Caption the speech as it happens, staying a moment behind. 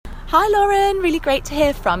Hi Lauren, really great to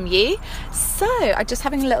hear from you. So I'm just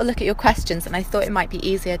having a little look at your questions and I thought it might be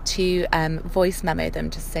easier to voice memo them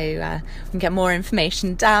just so we can get more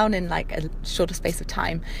information down in like a shorter space of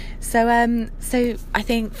time. So I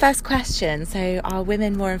think first question, so are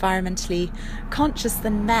women more environmentally conscious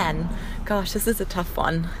than men? Gosh, this is a tough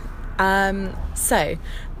one. So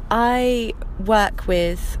I work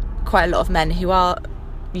with quite a lot of men who are,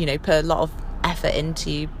 put a lot of effort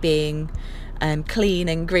into being clean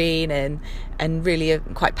and green and really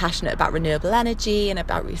quite passionate about renewable energy and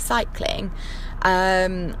about recycling.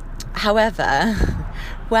 However,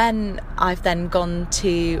 when I've then gone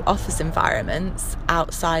to office environments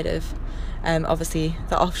outside of obviously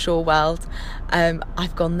the offshore world,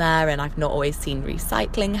 I've gone there and I've not always seen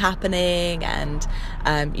recycling happening and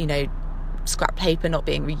scrap paper not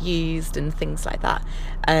being reused and things like that.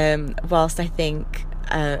 Whilst I think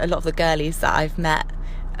a lot of the girlies that I've met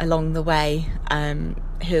along the way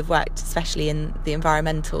who have worked especially in the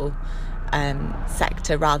environmental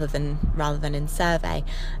sector rather than in survey,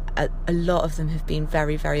 a lot of them have been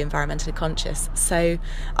very, very environmentally conscious. So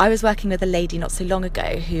I was working with a lady not so long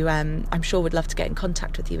ago who I'm sure would love to get in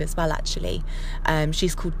contact with you as well actually.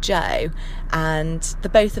 She's called Jo, and the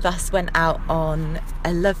both of us went out on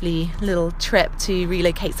a lovely little trip to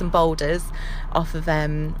relocate some boulders off of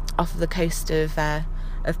the coast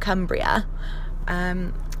of Cumbria.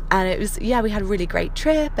 And it was, we had a really great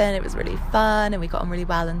trip and it was really fun and we got on really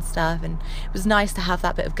well and stuff, and it was nice to have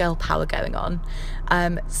that bit of girl power going on.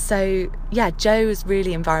 Jo is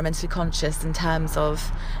really environmentally conscious in terms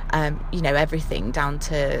of everything down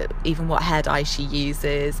to even what hair dye she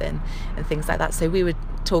uses and things like that. So we were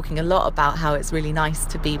talking a lot about how it's really nice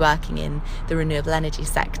to be working in the renewable energy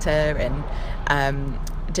sector and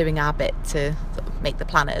doing our bit to sort of make the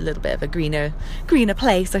planet a little bit of a greener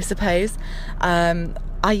place, I suppose.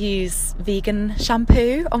 I use vegan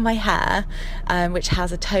shampoo on my hair, which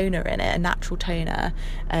has a toner in it, a natural toner,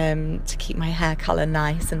 to keep my hair colour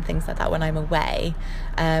nice and things like that when I'm away.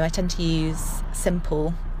 I tend to use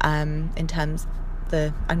Simple in terms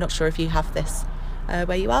I'm not sure if you have this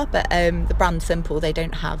where you are, but the brand Simple, they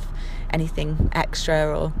don't have anything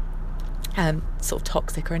extra or sort of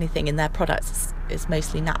toxic or anything in their products. It's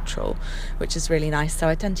mostly natural, which is really nice. So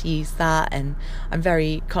I tend to use that, and I'm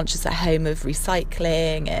very conscious at home of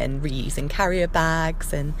recycling and reusing carrier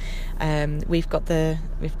bags, and we've got the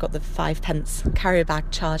 5p carrier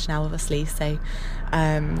bag charge now, obviously. So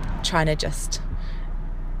trying to just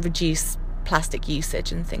reduce plastic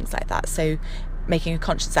usage and things like that. So making a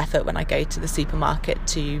conscious effort when I go to the supermarket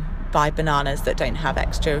to buy bananas that don't have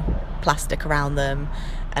extra plastic around them,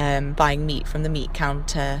 buying meat from the meat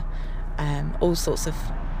counter, all sorts of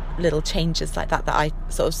little changes like that I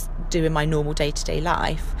sort of do in my normal day-to-day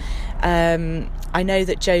life. I know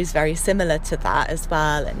that Jo's very similar to that as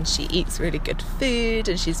well, and she eats really good food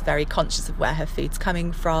and she's very conscious of where her food's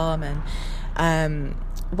coming from. And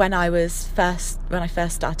when I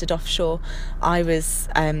first started offshore, I was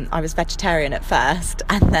vegetarian at first,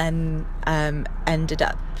 and then ended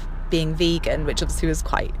up being vegan, which obviously was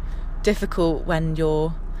quite difficult when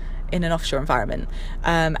you're in an offshore environment.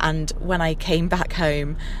 And when I came back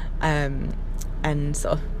home, and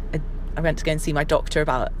sort of I went to go and see my doctor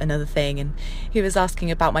about another thing, and he was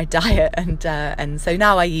asking about my diet, and so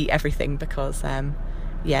now I eat everything because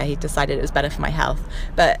he decided it was better for my health.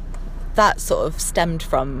 But that sort of stemmed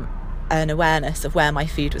from an awareness of where my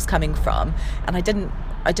food was coming from, and I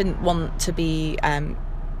didn't want to be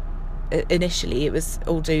initially it was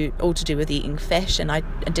all to do with eating fish, and I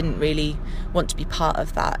didn't really want to be part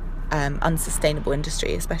of that unsustainable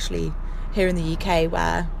industry, especially here in the UK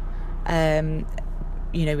where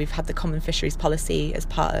we've had the common fisheries policy as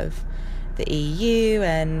part of the EU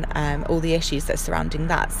and all the issues that are surrounding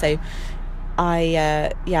that. So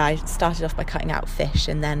I started off by cutting out fish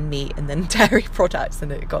and then meat and then dairy products,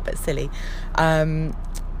 and it got a bit silly, and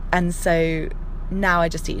so now I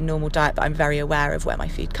just eat a normal diet, but I'm very aware of where my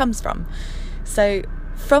food comes from. So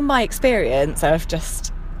from my experience of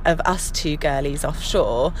us two girlies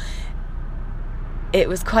offshore, it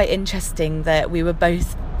was quite interesting that we were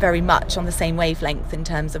both very much on the same wavelength in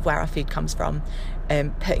terms of where our food comes from,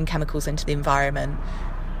 putting chemicals into the environment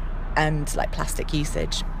and like plastic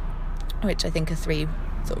usage, which I think are three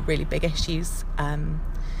sort of really big issues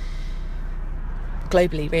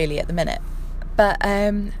globally really at the minute. But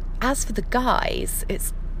as for the guys,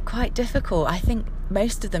 it's quite difficult. I think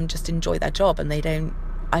most of them just enjoy their job, and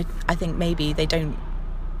I think maybe they don't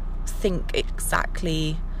think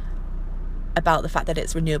exactly about the fact that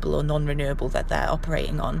it's renewable or non-renewable that they're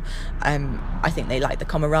operating on. I think they like the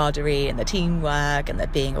camaraderie and the teamwork and the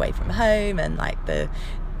being away from home and like the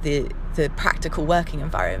the practical working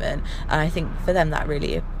environment, and I think for them that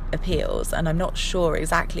really appeals. And I'm not sure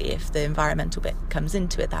exactly if the environmental bit comes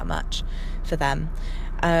into it that much for them,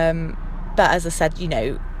 but as I said,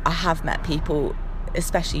 I have met people,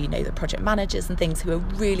 especially the project managers and things, who are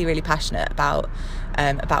really, really passionate about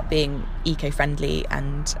being eco-friendly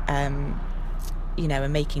and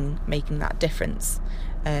and making that difference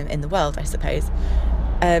in the world, I suppose,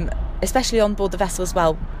 especially on board the vessel as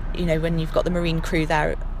well. When you've got the marine crew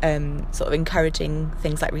there sort of encouraging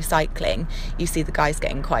things like recycling, you see the guys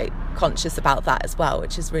getting quite conscious about that as well,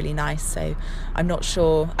 which is really nice. So I'm not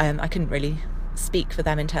sure, I couldn't really speak for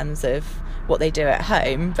them in terms of what they do at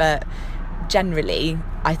home, but generally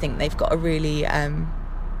I think they've got a really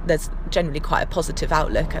there's generally quite a positive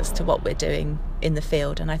outlook as to what we're doing in the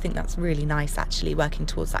field, and I think that's really nice, actually, working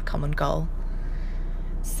towards that common goal.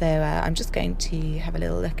 So I'm just going to have a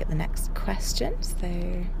little look at the next question. So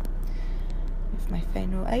if my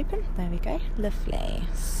phone will open, there we go, lovely.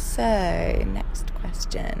 So next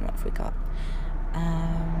question, what have we got?